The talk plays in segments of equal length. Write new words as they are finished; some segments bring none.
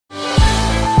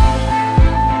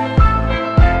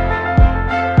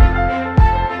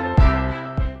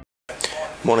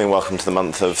Morning, welcome to the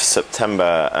month of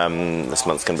September. This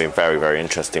month's going to be a very, very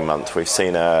interesting month. We've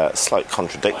seen a slight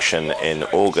contradiction in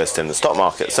August in the stock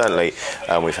market, certainly.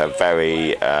 We've had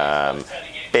very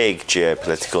big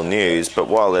geopolitical news, but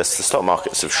while the stock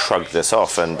markets have shrugged this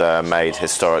off and made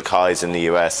historic highs in the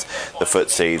US, the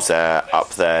FTSE's up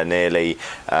there nearly.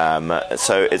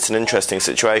 So it's an interesting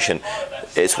situation.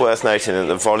 It's worth noting that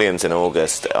the volumes in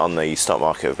August on the stock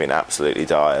market have been absolutely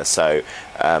dire, so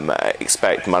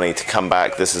expect money to come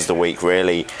back. This is the week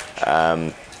really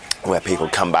where people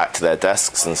come back to their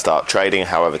desks and start trading.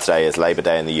 However, today is Labor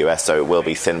Day in the US, so it will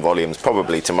be thin volumes.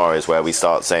 Probably tomorrow is where we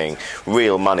start seeing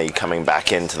real money coming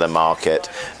back into the market.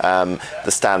 The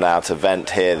standout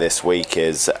event here this week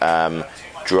is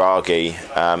Draghi.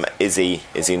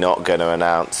 Is he not going to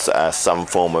announce some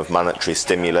form of monetary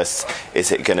stimulus?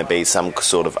 Is it going to be some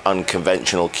sort of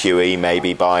unconventional QE,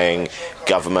 maybe buying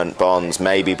government bonds,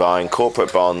 maybe buying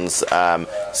corporate bonds?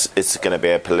 It's going to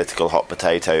be a political hot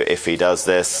potato if he does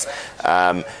this.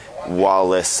 While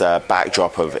this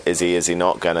backdrop of is he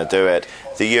not going to do it,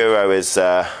 the euro is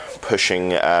pushing,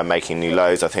 making new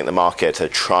lows. I think the market are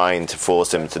trying to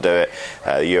force him to do it.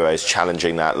 The euro is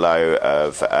challenging that low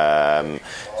of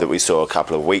that we saw a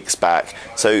couple of weeks back.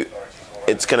 So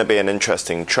it's going to be an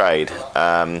interesting trade.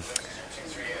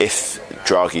 If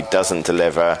Draghi doesn't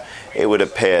deliver, it would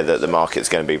appear that the market's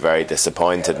going to be very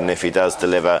disappointed, and if he does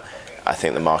deliver, I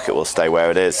think the market will stay where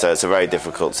it is. So it's a very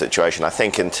difficult situation. I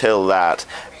think until that,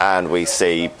 and we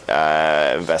see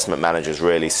investment managers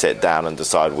really sit down and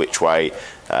decide which way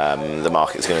the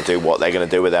market's going to do, what they're going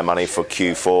to do with their money for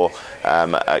Q4.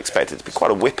 I expect it to be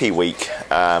quite a whippy week,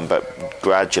 but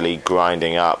gradually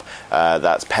grinding up.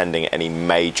 That's pending any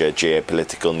major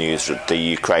geopolitical news. The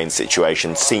Ukraine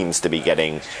situation seems to be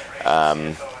getting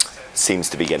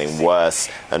worse,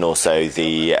 and also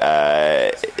the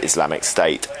Islamic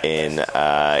State in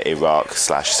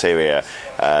Iraq/Syria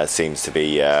seems to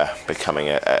be becoming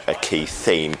a key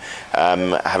theme.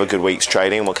 Have a good week's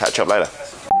trading, and we'll catch up later.